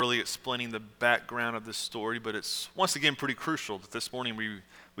really explaining the background of this story, but it's once again pretty crucial that this morning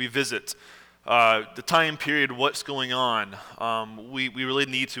we visit the time period, what's going on. We really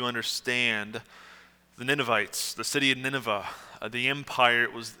need to understand the Ninevites, the city of Nineveh, the empire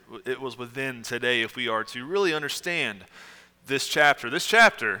it was within today, if we are to really understand this chapter. This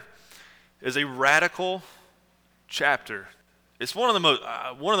chapter is a radical chapter. It's one of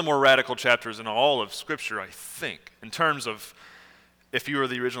the more radical chapters in all of Scripture, I think, in terms of if you were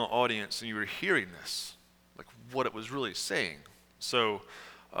the original audience and you were hearing this, like what it was really saying. So,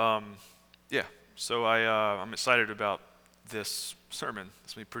 I'm excited about this sermon.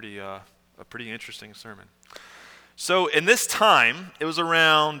 It's going to be a pretty interesting sermon. So, in this time, it was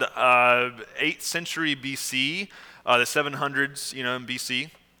around 8th century BC, the 700s, in BC.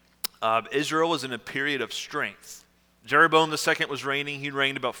 Israel was in a period of strength. Jeroboam II was reigning. He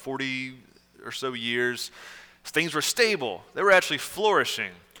reigned about 40 or so years. Things were stable. They were actually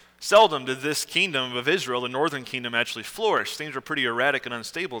flourishing. Seldom did this kingdom of Israel, the northern kingdom, actually flourish. Things were pretty erratic and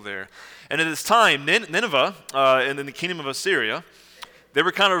unstable there. And at this time, Nineveh and then the kingdom of Assyria, they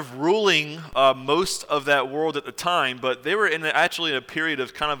were kind of ruling most of that world at the time, but they were actually in a period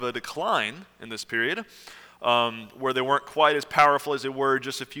of kind of a decline in this period, where they weren't quite as powerful as they were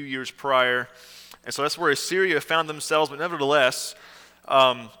just a few years prior. And so that's where Assyria found themselves, but nevertheless,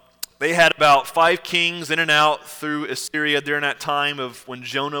 they had about 5 kings in and out through Assyria during that time of when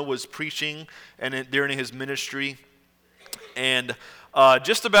Jonah was preaching and during his ministry. And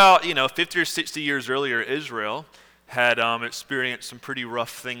just about 50 or 60 years earlier, Israel had experienced some pretty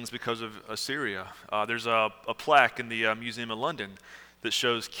rough things because of Assyria. There's a plaque in the Museum of London that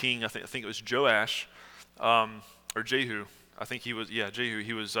shows King, I think it was Joash, or Jehu. I think he was, Jehu.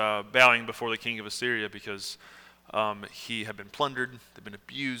 He was bowing before the king of Assyria because he had been plundered, had been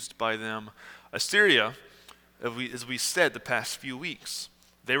abused by them. Assyria, as we said the past few weeks,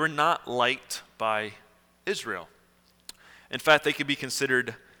 they were not liked by Israel. In fact, they could be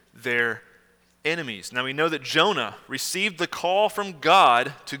considered their enemies. Now we know that Jonah received the call from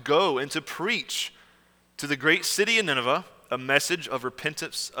God to go and to preach to the great city of Nineveh a message of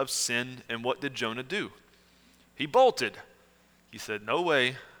repentance of sin. And what did Jonah do? He bolted. He said, "No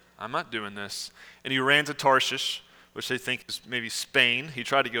way, I'm not doing this." And he ran to Tarshish, which they think is maybe Spain. He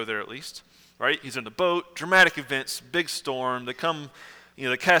tried to go there at least, right? He's in the boat, dramatic events, big storm. They come,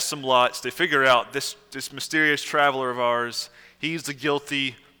 they cast some lots. They figure out this mysterious traveler of ours, he's the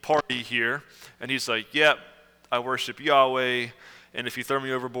guilty party here. And he's like, "Yep, I worship Yahweh, and if you throw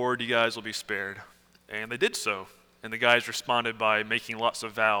me overboard, you guys will be spared." And they did so. And the guys responded by making lots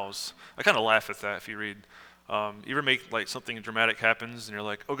of vows. I kind of laugh at that if you read. You ever make like something dramatic happens and you're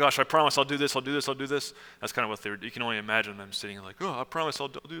like, "Oh gosh, I promise I'll do this, I'll do this, I'll do this." That's kind of what they were. You can only imagine them sitting like, "Oh, I promise I'll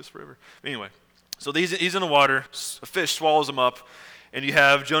do this forever." Anyway, so he's in the water, a fish swallows him up, and you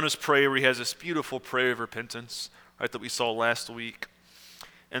have Jonah's prayer where he has this beautiful prayer of repentance, right, that we saw last week.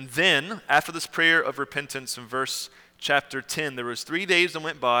 And then, after this prayer of repentance in verse chapter 10, there was 3 days that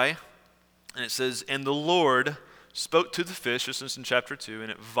went by, and it says, "And the Lord spoke to the fish," this is in chapter 2, "and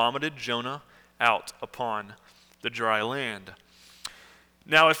it vomited Jonah out upon the dry land."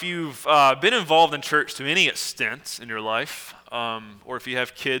 Now, if you've been involved in church to any extent in your life, or if you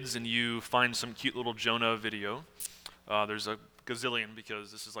have kids and you find some cute little Jonah video, there's a gazillion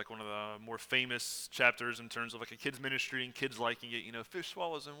because this is like one of the more famous chapters in terms of like a kid's ministry and kids liking it. Fish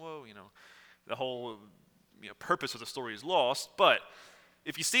swallows and whoa, the whole purpose of the story is lost. But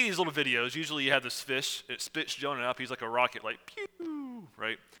if you see these little videos, usually you have this fish, it spits Jonah up, he's like a rocket, like pew,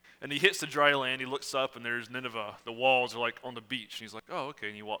 right? And he hits the dry land, he looks up, and there's Nineveh. The walls are like on the beach. And he's like, "Oh, okay,"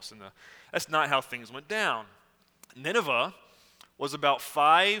 and he walks in That's not how things went down. Nineveh was about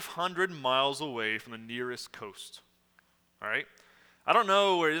 500 miles away from the nearest coast, all right? I don't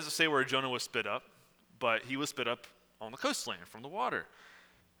know where it doesn't say where Jonah was spit up, but he was spit up on the coastline from the water.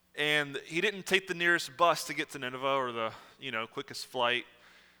 And he didn't take the nearest bus to get to Nineveh or the, quickest flight.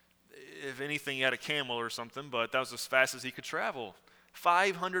 If anything, he had a camel or something, but that was as fast as he could travel.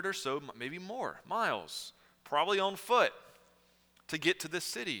 500 or so, maybe more, miles, probably on foot to get to this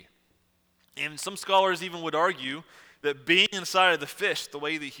city. And some scholars even would argue that being inside of the fish the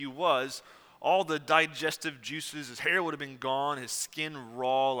way that he was, all the digestive juices, his hair would have been gone, his skin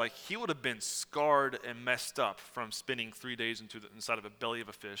raw, like he would have been scarred and messed up from spending 3 days inside of a belly of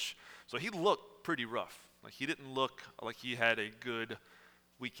a fish. So he looked pretty rough. Like he didn't look like he had a good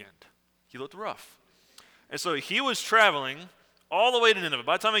weekend. He looked rough. And so he was traveling all the way to Nineveh.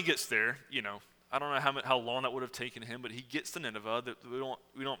 By the time he gets there, I don't know how long that would have taken him, but he gets to Nineveh.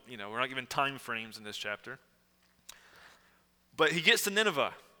 We're not given time frames in this chapter. But he gets to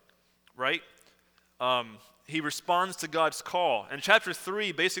Nineveh, right? he responds to God's call. In chapter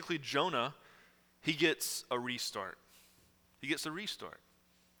 3, basically Jonah, he gets a restart. He gets a restart.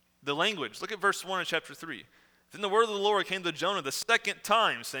 The language, look at verse 1 of chapter 3. Then the word of the Lord came to Jonah the second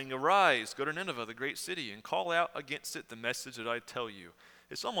time, saying, Arise, go to Nineveh, the great city, and call out against it the message that I tell you.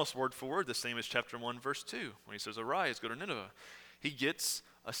 It's almost word for word the same as chapter 1, verse 2, when he says, Arise, go to Nineveh. He gets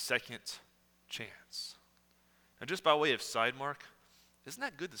a second chance. Now, just by way of side mark, isn't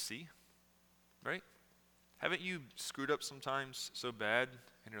that good to see? Right? Haven't you screwed up sometimes so bad,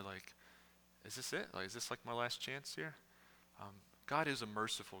 and you're like, is this it? Like, is this like my last chance here? God is a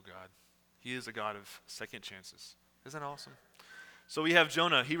merciful God. He is a God of second chances. Isn't that awesome? So we have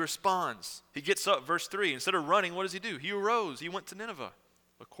Jonah. He responds. He gets up, verse 3. Instead of running, what does he do? He arose. He went to Nineveh,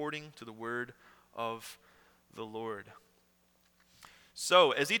 according to the word of the Lord.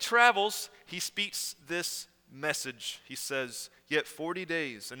 So as he travels, he speaks this message. He says, Yet 40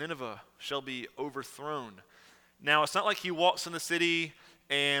 days, and Nineveh shall be overthrown. Now, it's not like he walks in the city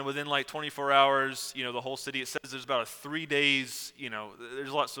and within like 24 hours, the whole city, it says there's about 3 days,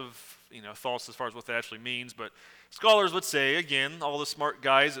 there's lots of, thoughts as far as what that actually means. But scholars would say, again, all the smart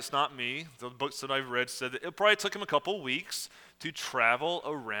guys, it's not me, the books that I've read said that it probably took him a couple weeks to travel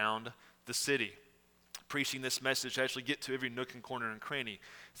around the city, preaching this message to actually get to every nook and corner and cranny.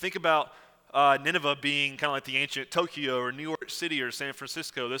 Think about Nineveh being kind of like the ancient Tokyo or New York City or San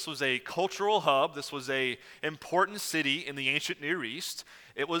Francisco. This was a cultural hub. This was a important city in the ancient Near East.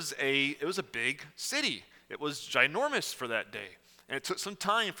 It was a big city. It was ginormous for that day. And it took some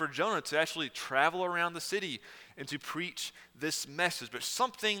time for Jonah to actually travel around the city and to preach this message. But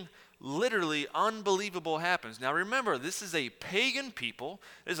something literally unbelievable happens. Now remember, this is a pagan people.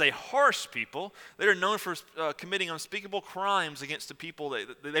 It is a harsh people. They are known for committing unspeakable crimes against the people.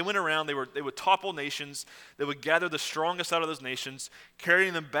 They went around, they would topple nations. They would gather the strongest out of those nations,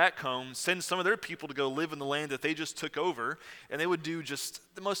 carrying them back home, send some of their people to go live in the land that they just took over, and they would do just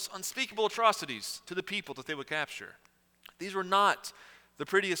the most unspeakable atrocities to the people that they would capture. These were not the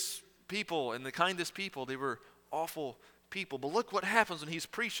prettiest people and the kindest people. They were awful people. But look what happens when he's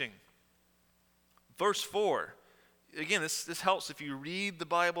preaching. Verse 4, again, this helps if you read the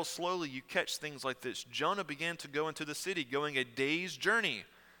Bible slowly, you catch things like this. Jonah began to go into the city, going a day's journey.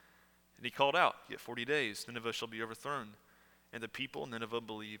 And he called out, Yet 40 days, Nineveh shall be overthrown. And the people of Nineveh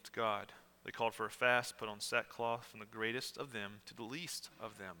believed God. They called for a fast, put on sackcloth from the greatest of them to the least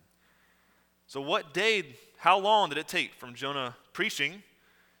of them. So how long did it take from Jonah preaching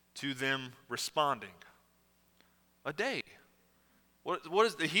to them responding? A day. What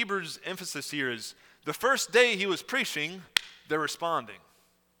is the Hebrew's emphasis here is the first day he was preaching, they're responding.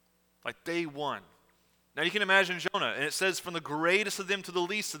 Like day one. Now you can imagine Jonah, and it says from the greatest of them to the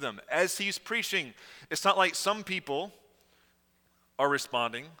least of them. As he's preaching, it's not like some people are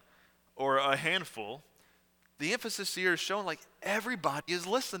responding or a handful. The emphasis here is showing like everybody is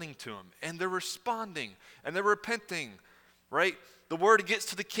listening to him, and they're responding, and they're repenting, right? The word gets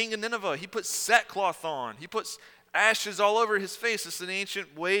to the king of Nineveh. He puts sackcloth on. He puts ashes all over his face. It's an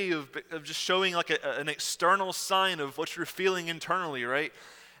ancient way of just showing like an external sign of what you're feeling internally, right?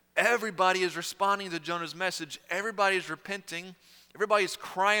 Everybody is responding to Jonah's message. Everybody is repenting. Everybody's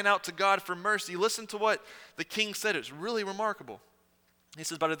crying out to God for mercy. Listen to what the king said. It's really remarkable. He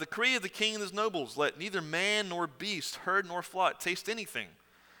says, By the decree of the king and his nobles, let neither man nor beast, herd nor flock taste anything.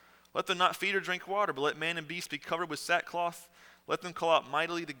 Let them not feed or drink water, but let man and beast be covered with sackcloth. Let them call out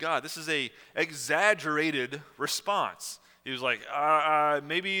mightily to God. This is a exaggerated response. He was like,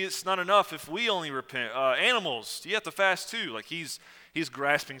 maybe it's not enough if we only repent. Animals, you have to fast too. Like he's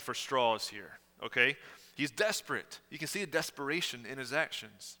grasping for straws here, okay? He's desperate. You can see the desperation in his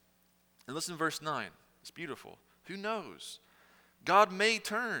actions. And listen to verse 9. It's beautiful. Who knows? God may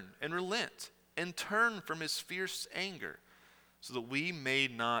turn and relent and turn from his fierce anger so that we may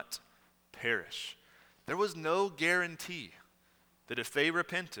not perish. There was no guarantee that if they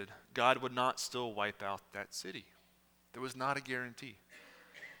repented, God would not still wipe out that city. There was not a guarantee.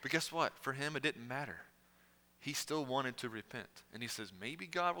 But guess what? For him, it didn't matter. He still wanted to repent. And he says, maybe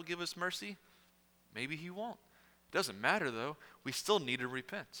God will give us mercy. Maybe he won't. It doesn't matter, though. We still need to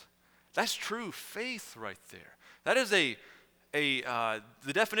repent. That's true faith right there. That is the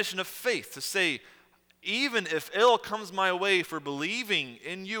definition of faith, to say, even if ill comes my way for believing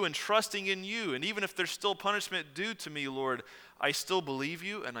in you and trusting in you, and even if there's still punishment due to me, Lord, I still believe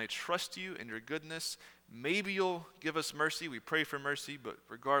you and I trust you and your goodness. Maybe you'll give us mercy. We pray for mercy, but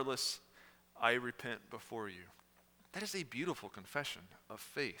regardless, I repent before you. That is a beautiful confession of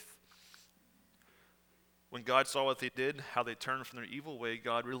faith. When God saw what they did, how they turned from their evil way,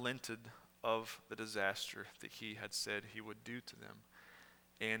 God relented of the disaster that he had said he would do to them.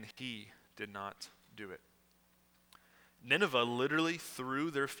 And he did not do it. Nineveh literally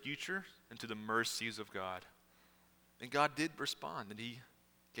threw their future into the mercies of God. And God did respond, and he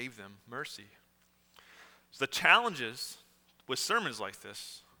gave them mercy. So the challenges with sermons like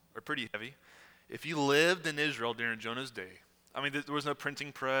this are pretty heavy. If you lived in Israel during Jonah's day, I mean, there was no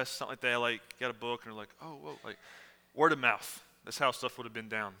printing press, something like that. Like, got a book, and they're like, oh, whoa, like, word of mouth. That's how stuff would have been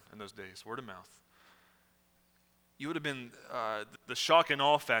down in those days, word of mouth. You would have been the shock and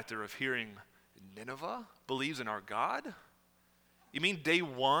awe factor of hearing Nineveh believes in our God? You mean day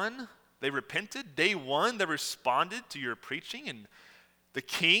one they repented? Day one they responded to your preaching, and the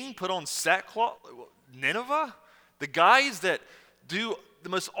king put on sackcloth? Nineveh? The guys that do the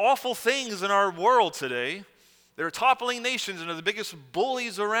most awful things in our world today, they're toppling nations and are the biggest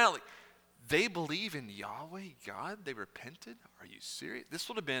bullies around. Like, they believe in Yahweh, God? They repented? Are you serious? This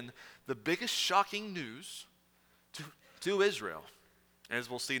would have been the biggest shocking news to Israel, as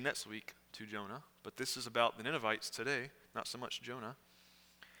we'll see next week, to Jonah. But this is about the Ninevites today, not so much Jonah.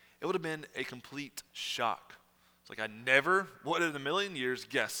 It would have been a complete shock. It's like I never would in a million years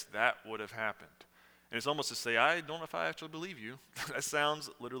guess that would have happened. And it's almost to say, I don't know if I actually believe you. That sounds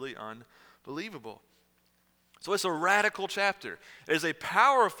literally unbelievable. So it's a radical chapter. It is a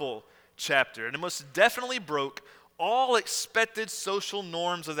powerful chapter, and it most definitely broke all expected social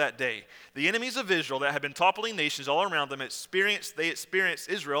norms of that day. The enemies of Israel that had been toppling nations all around them, they experienced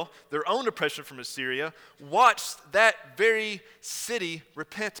Israel, their own oppression from Assyria, watched that very city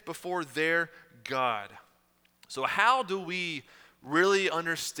repent before their God. So how do we really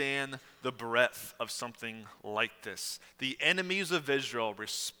understand the breadth of something like this? The enemies of Israel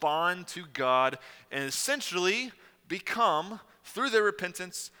respond to God and essentially become, through their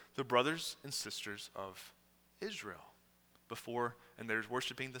repentance, the brothers and sisters of Israel before, and they're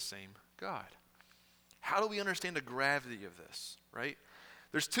worshiping the same God. How do we understand the gravity of this, right?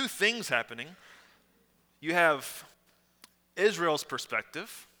 There's two things happening. You have Israel's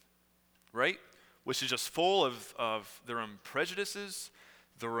perspective, right, which is just full of their own prejudices,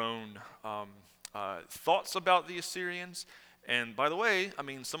 their own thoughts about the Assyrians. And by the way, I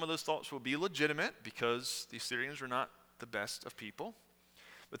mean, some of those thoughts will be legitimate because the Assyrians were not the best of people.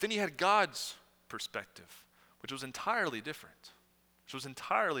 But then you had God's perspective, which was entirely different.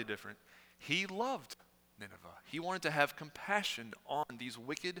 He loved Nineveh. He wanted to have compassion on these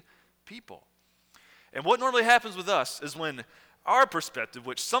wicked people. And what normally happens with us is when our perspective,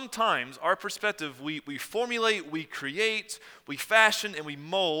 which sometimes our perspective we formulate, we create, we fashion, and we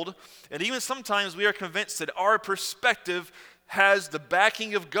mold, and even sometimes we are convinced that our perspective has the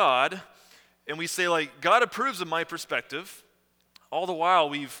backing of God, and we say, like, God approves of my perspective. All the while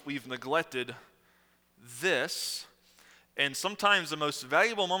we've neglected this. And sometimes the most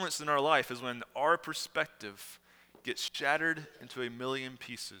valuable moments in our life is when our perspective gets shattered into a million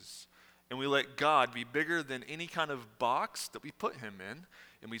pieces, and we let God be bigger than any kind of box that we put him in,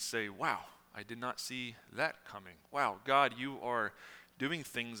 and we say, wow, I did not see that coming. Wow, God, you are doing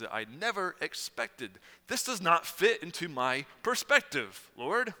things that I never expected. This does not fit into my perspective,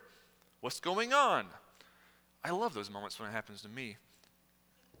 Lord. What's going on? I love those moments when it happens to me.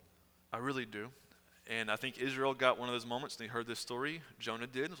 I really do. And I think Israel got one of those moments, and they heard this story. Jonah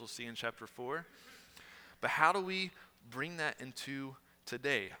did, as we'll see in chapter 4. But how do we bring that into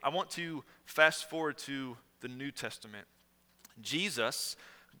today? I want to fast forward to the New Testament. Jesus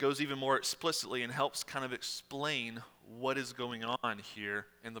goes even more explicitly and helps kind of explain what is going on here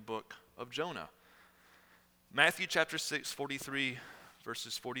in the book of Jonah. Matthew chapter 6, 43,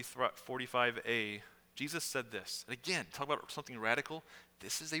 verses 45a, Jesus said this. And again, talk about something radical.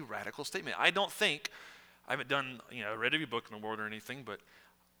 This is a radical statement. I haven't read every book in the world or anything, but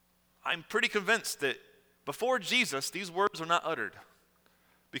I'm pretty convinced that before Jesus, these words were not uttered.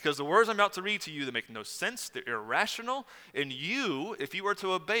 Because the words I'm about to read to you, they make no sense, they're irrational, and you, if you were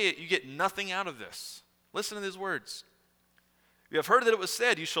to obey it, you get nothing out of this. Listen to these words. You have heard that it was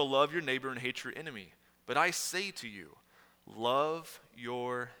said, you shall love your neighbor and hate your enemy. But I say to you, love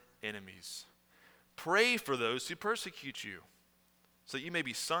your enemies. Pray for those who persecute you, so that you may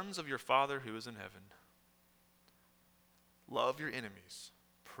be sons of your Father who is in heaven. Love your enemies.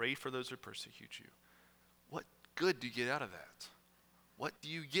 Pray for those who persecute you. What good do you get out of that? What do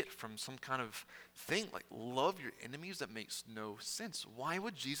you get from some kind of thing like love your enemies? That makes no sense. Why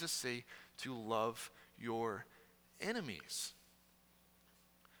would Jesus say to love your enemies?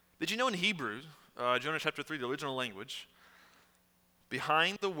 Did you know in Hebrew, Jonah chapter 3, the original language,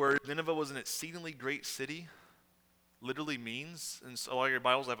 behind the word Nineveh was an exceedingly great city, literally means, and a lot of your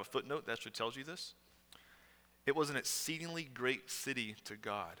Bibles have a footnote that actually tells you this, it was an exceedingly great city to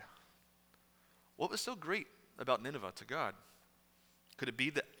God. What was so great about Nineveh to God? Could it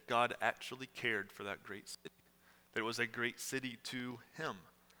be that God actually cared for that great city? that it was a great city to him.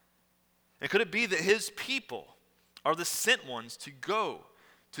 And could it be that his people are the sent ones to go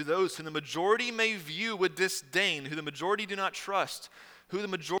to those whom the majority may view with disdain, who the majority do not trust, who the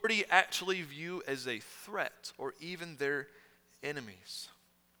majority actually view as a threat or even their enemies?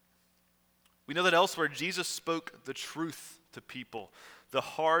 We know that elsewhere Jesus spoke the truth to people, the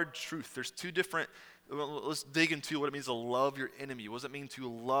hard truth. There's two different, let's dig into what it means to love your enemy. What does it mean to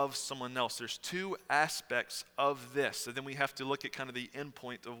love someone else? There's two aspects of this, and then we have to look at kind of the end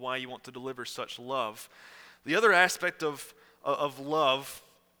point of why you want to deliver such love. The other aspect of love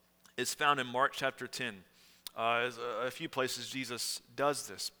is found in Mark chapter 10. A few places Jesus does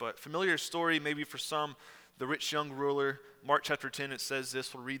this, but familiar story maybe for some, the rich young ruler. Mark chapter 10, it says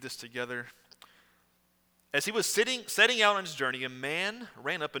this. We'll read this together. As he was setting out on his journey, a man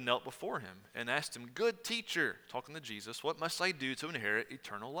ran up and knelt before him and asked him, "Good teacher," talking to Jesus, "what must I do to inherit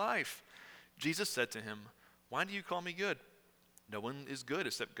eternal life?" Jesus said to him, "Why do you call me good? No one is good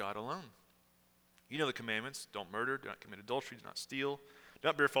except God alone. You know the commandments: don't murder, do not commit adultery, do not steal, do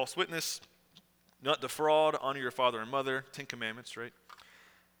not bear false witness, do not defraud, honor your father and mother." 10 commandments, right?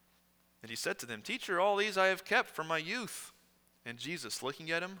 And he said to them, "Teacher, all these I have kept from my youth." And Jesus,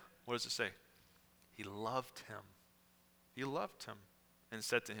 looking at him, what does it say? He loved him. He loved him and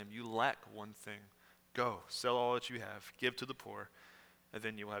said to him, "You lack one thing. Go, sell all that you have, give to the poor, and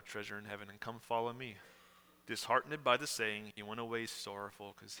then you will have treasure in heaven, and come follow me." Disheartened by the saying, he went away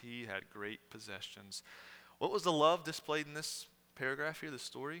sorrowful because he had great possessions. What was the love displayed in this paragraph here, this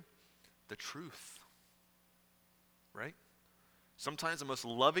story? The truth, right? Sometimes the most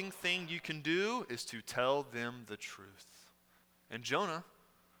loving thing you can do is to tell them the truth. And Jonah,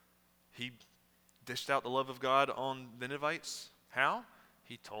 he dished out the love of God on the Ninevites. How?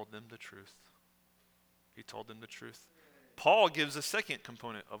 He told them the truth. He told them the truth. Paul gives a second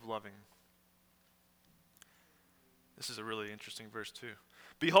component of loving. This is a really interesting verse too.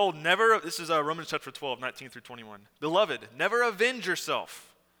 Behold, this is Romans chapter 12, 19 through 21. Beloved, never avenge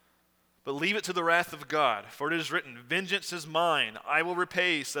yourself, but leave it to the wrath of God. For it is written, "Vengeance is mine, I will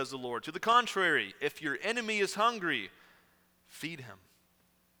repay, says the Lord. To the contrary, if your enemy is hungry, feed him.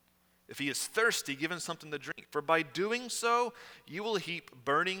 If he is thirsty, give him something to drink. For by doing so, you will heap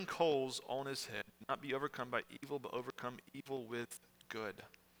burning coals on his head. Not be overcome by evil, but overcome evil with good."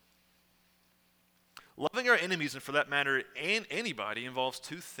 Loving our enemies, and for that matter, and anybody, involves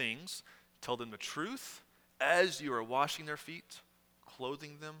two things. Tell them the truth as you are washing their feet,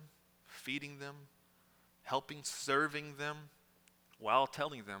 clothing them, feeding them, helping, serving them, while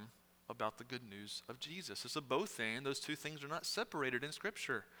telling them about the good news of Jesus. It's a both and. Those two things are not separated in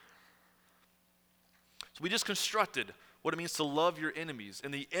Scripture. So we just constructed what it means to love your enemies.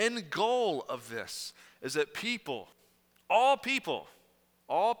 And the end goal of this is that all people,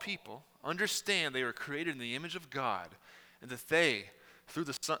 understand they were created in the image of God, and that they, through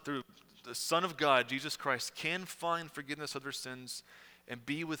the Son of God, Jesus Christ, can find forgiveness of their sins and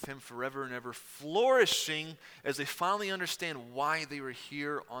be with him forever and ever, flourishing as they finally understand why they were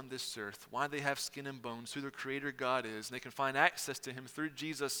here on this earth, why they have skin and bones, who their creator God is, and they can find access to him through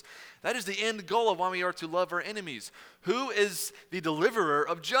Jesus. That is the end goal of why we are to love our enemies. Who is the deliverer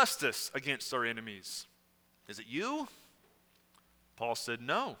of justice against our enemies? Is it you? Paul said,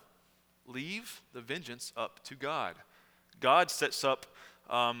 no. Leave the vengeance up to God. God sets up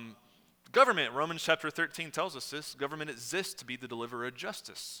government. Romans chapter 13 tells us this. Government exists to be the deliverer of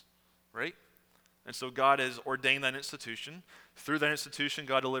justice, right? And so God has ordained that institution. Through that institution,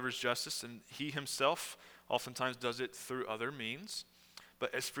 God delivers justice, and he himself oftentimes does it through other means.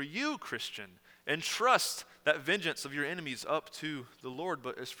 But as for you, Christian, entrust that vengeance of your enemies up to the Lord.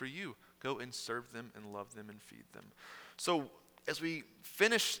 But as for you, go and serve them and love them and feed them. So as we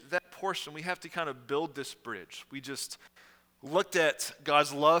finish that portion, we have to kind of build this bridge. We just looked at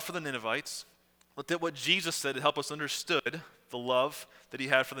God's love for the Ninevites, looked at what Jesus said to help us understood the love that he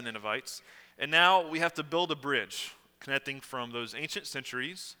had for the Ninevites, and now we have to build a bridge connecting from those ancient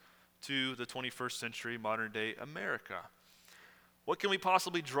centuries to the 21st century modern day America. What can we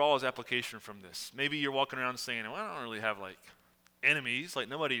possibly draw as application from this? Maybe you're walking around saying, well, I don't really have enemies,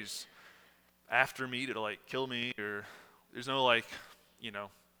 nobody's after me to kill me, or there's no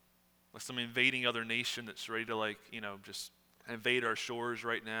some invading other nation that's ready to just invade our shores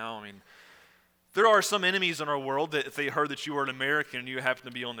right now. I mean, there are some enemies in our world that if they heard that you were an American and you happen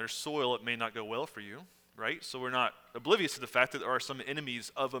to be on their soil, it may not go well for you, right? So we're not oblivious to the fact that there are some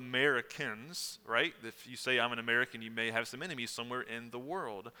enemies of Americans, right? If you say I'm an American, you may have some enemies somewhere in the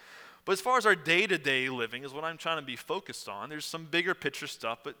world. But as far as our day-to-day living is what I'm trying to be focused on. There's some bigger picture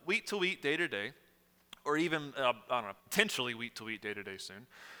stuff, but week to week, day to day, or even, potentially week to week, day to day soon.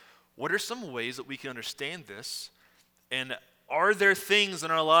 What are some ways that we can understand this And are there things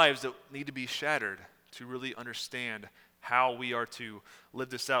in our lives that need to be shattered to really understand how we are to live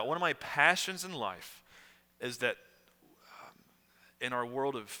this out? One of my passions in life is that in our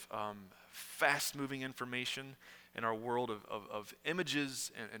world of fast-moving information, in our world of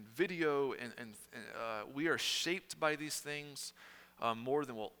images and video, and we are shaped by these things more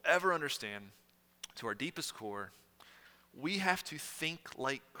than we'll ever understand to our deepest core. We have to think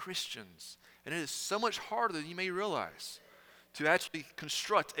like Christians. And it is so much harder than you may realize to actually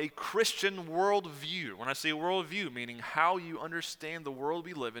construct a Christian worldview. When I say worldview, meaning how you understand the world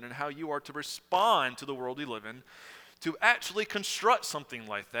we live in and how you are to respond to the world we live in, to actually construct something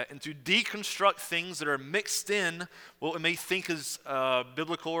like that and to deconstruct things that are mixed in what we may think is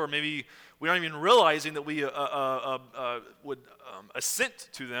biblical, or maybe we aren't even realizing that we would assent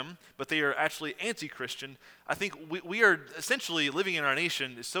to them, but they are actually anti-Christian. I think we are essentially living in our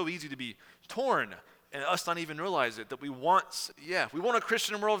nation. It's so easy to be torn and us not even realize it, that we want a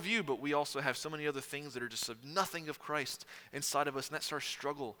Christian worldview, but we also have so many other things that are just of nothing of Christ inside of us, and that's our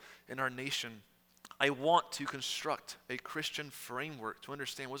struggle in our nation. I want to construct a Christian framework to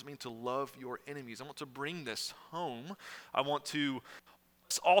understand what does it mean to love your enemies. I want to bring this home. I want to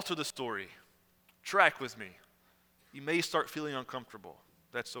alter the story. Track with me. You may start feeling uncomfortable.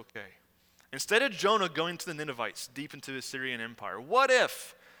 That's okay. Instead of Jonah going to the Ninevites deep into the Assyrian Empire, what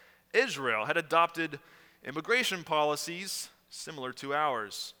if Israel had adopted immigration policies similar to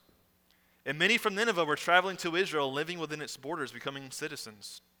ours? And many from Nineveh were traveling to Israel, living within its borders, becoming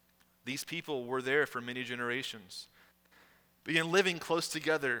citizens. These people were there for many generations, began living close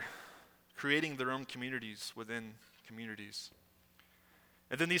together, creating their own communities within communities.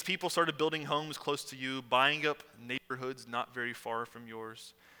 And then these people started building homes close to you, buying up neighborhoods not very far from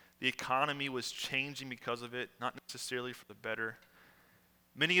yours. The economy was changing because of it, not necessarily for the better.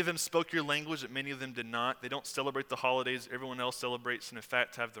 Many of them spoke your language, but many of them did not. They don't celebrate the holidays everyone else celebrates, and in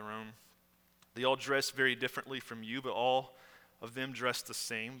fact have their own. They all dress very differently from you, but all of them dress the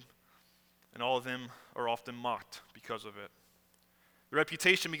same. And all of them are often mocked because of it. The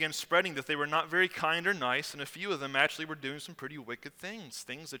reputation began spreading that they were not very kind or nice, and a few of them actually were doing some pretty wicked things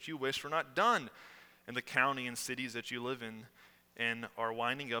that you wish were not done in the county and cities that you live in, and are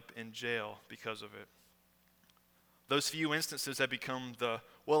winding up in jail because of it. Those few instances have become the,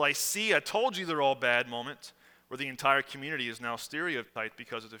 well, I told you they're all bad moment, where the entire community is now stereotyped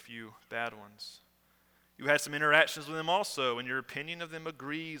because of the few bad ones. You had some interactions with them also, and your opinion of them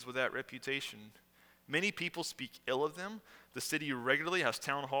agrees with that reputation. Many people speak ill of them. The city regularly has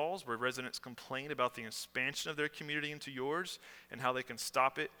town halls where residents complain about the expansion of their community into yours and how they can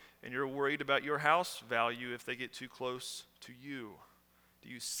stop it, and you're worried about your house value if they get too close to you. Do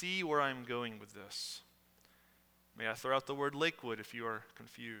you see where I'm going with this? May I throw out the word Lakewood if you are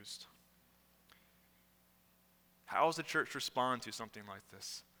confused? How does the church respond to something like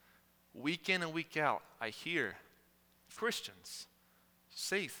this? Week in and week out, I hear Christians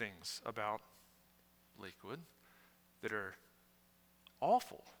say things about Lakewood that are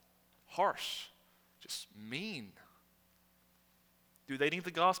awful, harsh, just mean. Do they need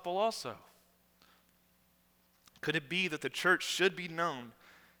the gospel also? Could it be that the church should be known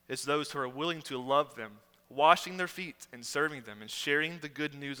as those who are willing to love them, washing their feet and serving them and sharing the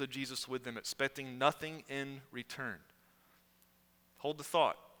good news of Jesus with them, expecting nothing in return? Hold the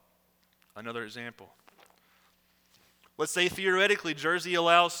thought. Another example. Let's say theoretically Jersey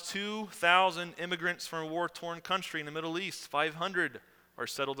allows 2,000 immigrants from a war-torn country in the Middle East. 500 are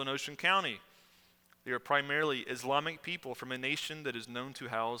settled in Ocean County. They are primarily Islamic people from a nation that is known to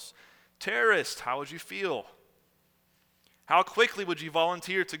house terrorists. How would you feel? How quickly would you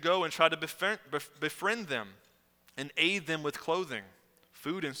volunteer to go and try to befriend them and aid them with clothing,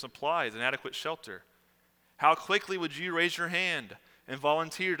 food and supplies, and adequate shelter? How quickly would you raise your hand and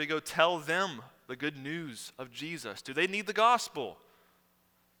volunteer to go tell them the good news of Jesus? Do they need the gospel?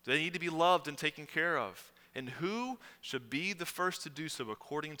 Do they need to be loved and taken care of? And who should be the first to do so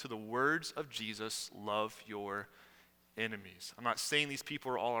according to the words of Jesus? Love your enemies. I'm not saying these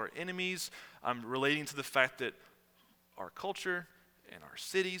people are all our enemies. I'm relating to the fact that our culture and our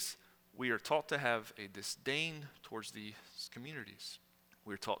cities, we are taught to have a disdain towards these communities.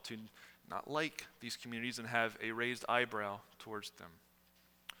 We're taught to not like these communities and have a raised eyebrow towards them.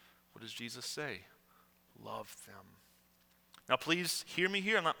 What does Jesus say? Love them. Now please hear me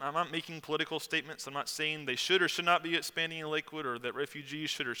here. I'm not making political statements. I'm not saying they should or should not be expanding in Lakewood, or that refugees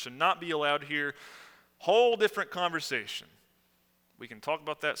should or should not be allowed here. Whole different conversation. We can talk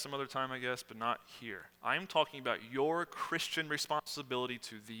about that some other time, I guess, but not here. I'm talking about your Christian responsibility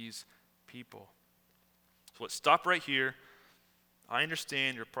to these people. So let's stop right here. I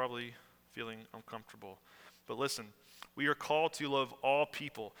understand you're probably feeling uncomfortable. But listen, We are called to love all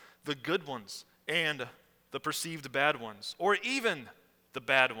people, the good ones and the perceived bad ones, or even the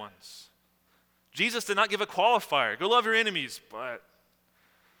bad ones. Jesus did not give a qualifier. Go love your enemies, but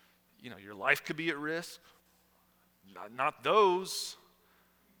your life could be at risk. Not those,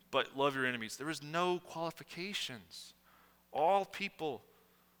 but love your enemies. There is no qualifications. All people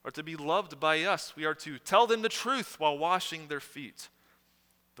are to be loved by us. We are to tell them the truth while washing their feet.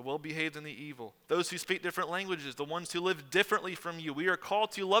 The well-behaved and the evil, those who speak different languages, the ones who live differently from you. We are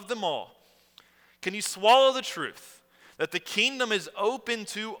called to love them all. Can you swallow the truth that the kingdom is open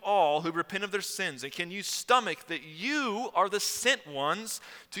to all who repent of their sins? And can you stomach that you are the sent ones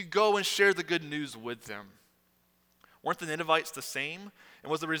to go and share the good news with them? Weren't the Ninevites the same? And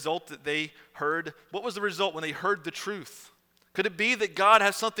was the result that they heard? What was the result when they heard the truth? Could it be that God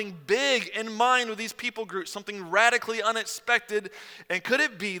has something big in mind with these people groups, something radically unexpected? And could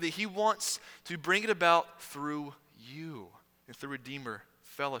it be that he wants to bring it about through you and through Redeemer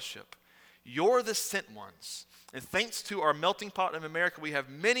fellowship? You're the sent ones. And thanks to our melting pot of America, we have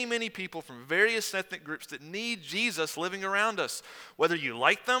many, many people from various ethnic groups that need Jesus living around us. Whether you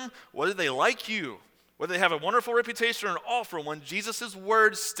like them, whether they like you, whether they have a wonderful reputation or an awful one, Jesus'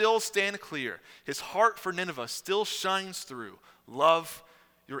 words still stand clear. His heart for Nineveh still shines through. Love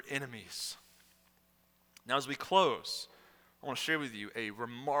your enemies. Now, as we close, I want to share with you a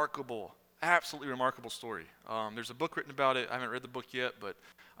remarkable, absolutely remarkable story. There's a book written about it. I haven't read the book yet, but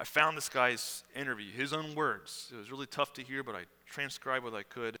I found this guy's interview, his own words. It was really tough to hear, but I transcribed what I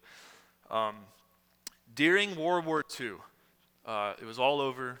could. During World War II, it was all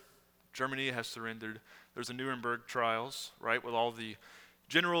over. Germany has surrendered. There's the Nuremberg trials, right, with all the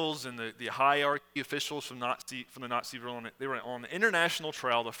generals and the hierarchy officials from the Nazi rule. They were on an international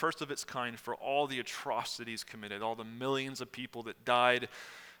trial, the first of its kind, for all the atrocities committed, all the millions of people that died,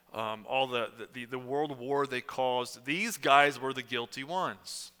 all the world war they caused. These guys were the guilty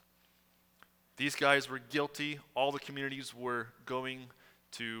ones. These guys were guilty. All the communities were going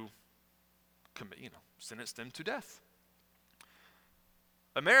to sentence them to death.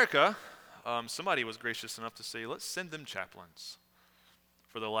 America, somebody was gracious enough to say, let's send them chaplains.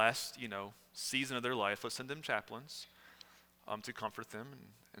 For the last, season of their life, let's send them chaplains to comfort them.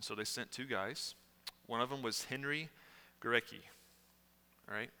 And so they sent two guys. One of them was Henry Gorecki.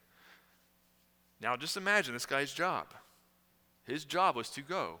 All right? Now just imagine this guy's job. His job was to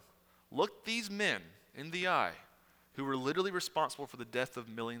go look these men in the eye who were literally responsible for the death of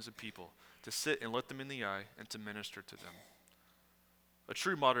millions of people, to sit and look them in the eye and to minister to them. A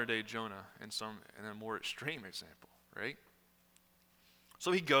true modern-day Jonah and a more extreme example, right?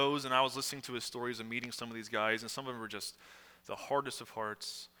 So he goes, and I was listening to his stories and meeting some of these guys, and some of them were just the hardest of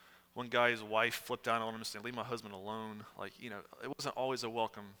hearts. One guy's wife flipped out on him and said, leave my husband alone. It wasn't always a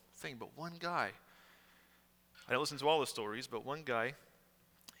welcome thing, but one guy, I didn't listen to all the stories, but one guy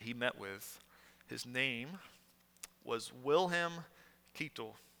he met with, his name was Wilhelm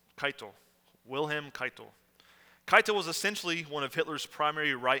Keitel. Wilhelm Keitel. Keitel was essentially one of Hitler's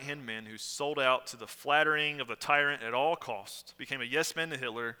primary right-hand men who sold out to the flattering of the tyrant at all costs, became a yes man to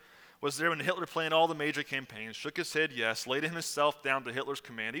Hitler, was there when Hitler planned all the major campaigns, shook his head yes, laid himself down to Hitler's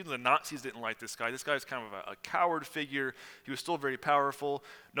command. Even the Nazis didn't like this guy. This guy was kind of a coward figure. He was still very powerful.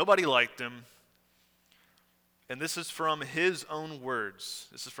 Nobody liked him. And this is from his own words.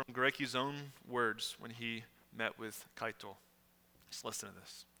 This is from Gorecki's own words when he met with Keitel. Just listen to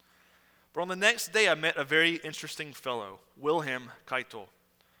this. But on the next day, I met a very interesting fellow, Wilhelm Keitel.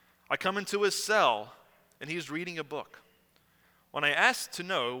 I come into his cell, and he's reading a book. When I asked to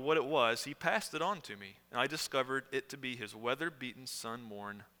know what it was, he passed it on to me, and I discovered it to be his weather-beaten,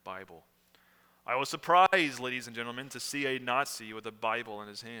 sun-worn Bible. I was surprised, ladies and gentlemen, to see a Nazi with a Bible in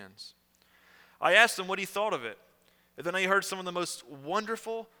his hands. I asked him what he thought of it, and then I heard some of the most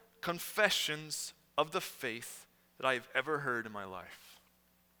wonderful confessions of the faith that I've ever heard in my life.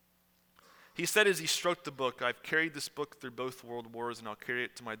 He said as he stroked the book, I've carried this book through both world wars, and I'll carry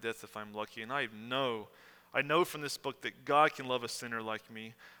it to my death if I'm lucky. And I know from this book that God can love a sinner like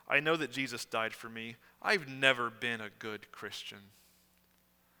me. I know that Jesus died for me. I've never been a good Christian.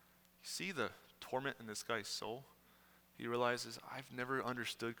 You see the torment in this guy's soul? He realizes, I've never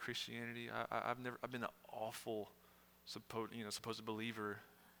understood Christianity. I've been an awful supposed believer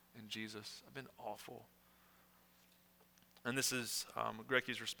in Jesus. I've been awful. And this is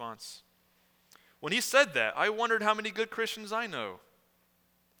Gorecki's response. When he said that, I wondered how many good Christians I know.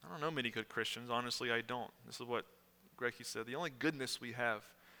 I don't know many good Christians. Honestly, I don't. This is what Gorecki said. The only goodness we have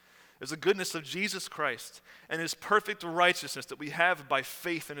is the goodness of Jesus Christ and his perfect righteousness that we have by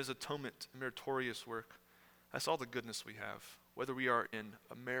faith in his atonement and meritorious work. That's all the goodness we have, whether we are in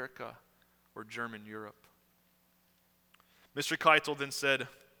America or German Europe. Mr. Keitel then said,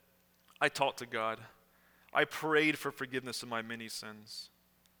 I talked to God. I prayed for forgiveness of my many sins.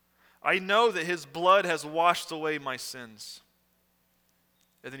 I know that his blood has washed away my sins.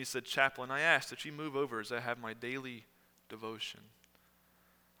 And then he said, Chaplain, I ask that you move over as I have my daily devotion.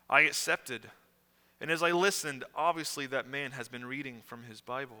 I accepted. And as I listened, obviously that man has been reading from his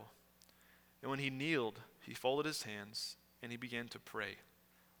Bible. And when he kneeled, he folded his hands and he began to pray,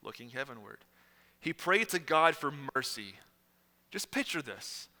 looking heavenward. He prayed to God for mercy. Just picture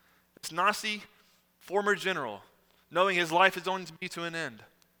this. This Nazi former general, knowing his life is going to be to an end.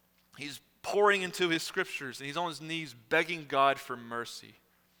 He's pouring into his scriptures and he's on his knees begging God for mercy.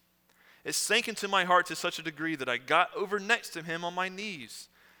 It sank into my heart to such a degree that I got over next to him on my knees.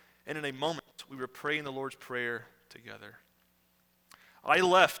 And in a moment, we were praying the Lord's Prayer together. I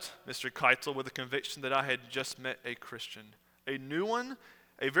left Mr. Keitel with the conviction that I had just met a Christian. A new one,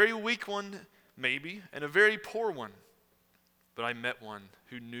 a very weak one, maybe, and a very poor one. But I met one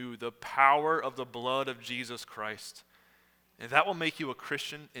who knew the power of the blood of Jesus Christ. And that will make you a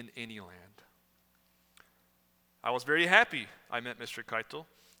Christian in any land. I was very happy I met Mr. Keitel.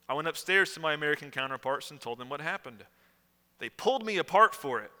 I went upstairs to my American counterparts and told them what happened. They pulled me apart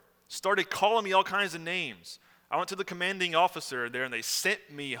for it, started calling me all kinds of names. I went to the commanding officer there and they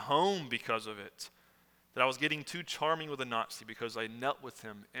sent me home because of it. That I was getting too charming with a Nazi because I knelt with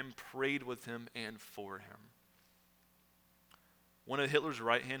him and prayed with him and for him. One of Hitler's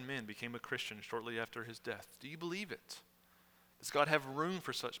right-hand men became a Christian shortly after his death. Do you believe it? Does God have room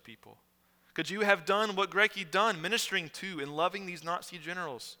for such people? Could you have done what Grecki done, ministering to and loving these Nazi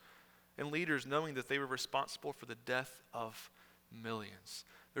generals and leaders, knowing that they were responsible for the death of millions?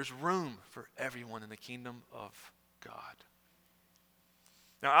 There's room for everyone in the kingdom of God.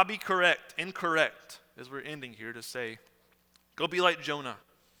 Now, I'll be incorrect, as we're ending here, to say, go be like Jonah.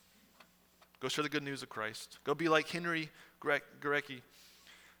 Go share the good news of Christ. Go be like Henry Grecki.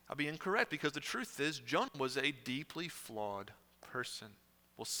 I'll be incorrect because the truth is Jonah was a deeply flawed person.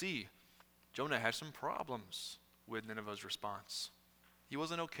 We'll see. Jonah had some problems with Nineveh's response. He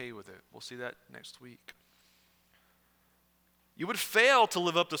wasn't okay with it. We'll see that next week. You would fail to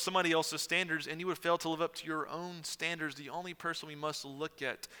live up to somebody else's standards, and you would fail to live up to your own standards. The only person we must look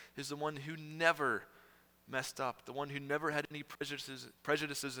at is the one who never messed up, the one who never had any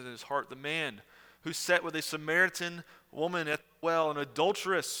prejudices in his heart, the man who sat with a Samaritan woman at the well, an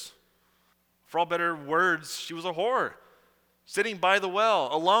adulteress. For all better words, she was a whore, sitting by the well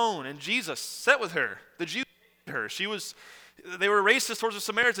alone, and Jesus sat with her. The Jews hated her. They were racist towards the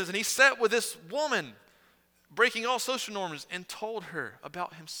Samaritans, and he sat with this woman, breaking all social norms, and told her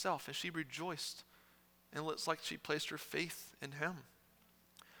about himself, and she rejoiced. And it looks like she placed her faith in him.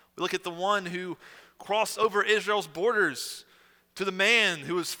 We look at the one who crossed over Israel's borders, to the man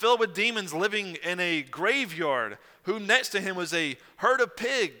who was filled with demons living in a graveyard, who next to him was a herd of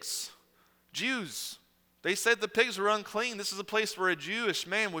pigs. Jews. They said the pigs were unclean. This is a place where a Jewish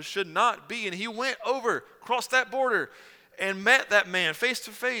man should not be. And he went over, crossed that border, and met that man face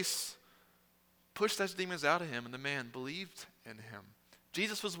to face. Pushed those demons out of him, and the man believed in him.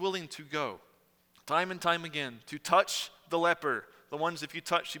 Jesus was willing to go, time and time again, to touch the leper. The ones, if you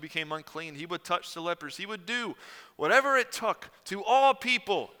touched, you became unclean. He would touch the lepers. He would do whatever it took to all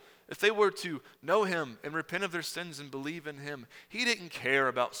people if they were to know him and repent of their sins and believe in him. He didn't care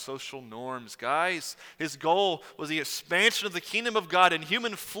about social norms, guys. His goal was the expansion of the kingdom of God and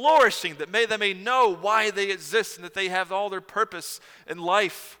human flourishing, that they may know why they exist and that they have all their purpose in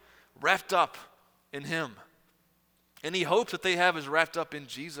life wrapped up in him. Any hope that they have is wrapped up in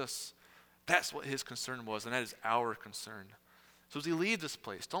Jesus. That's what his concern was, and that is our concern. So as he leaves this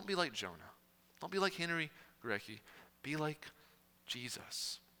place, don't be like Jonah. Don't be like Henry Grecki. Be like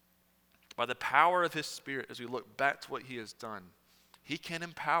Jesus. By the power of his Spirit, as we look back to what he has done, he can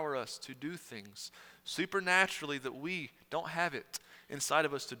empower us to do things supernaturally that we don't have it inside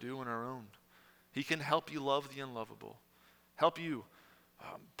of us to do on our own. He can help you love the unlovable, help you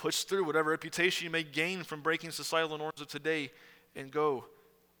push through whatever reputation you may gain from breaking societal norms of today and go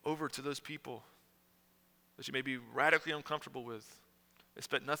over to those people that you may be radically uncomfortable with,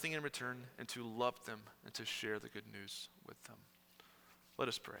 expect nothing in return, and to love them and to share the good news with them. Let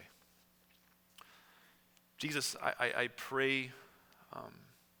us pray. Jesus, I pray,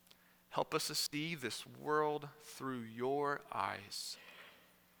 help us to see this world through your eyes.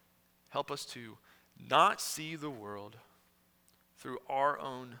 Help us to not see the world through our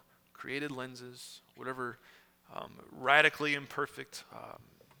own created lenses, whatever radically imperfect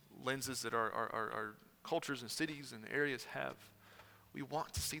lenses that our cultures and cities and areas have. We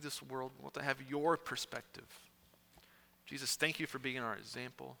want to see this world. We want to have your perspective. Jesus, thank you for being our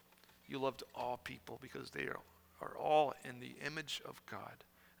example. You loved all people because they are all in the image of God,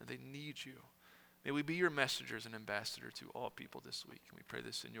 and they need you. May we be your messengers and ambassador to all people this week. And we pray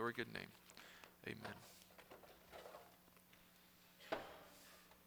this in your good name. Amen.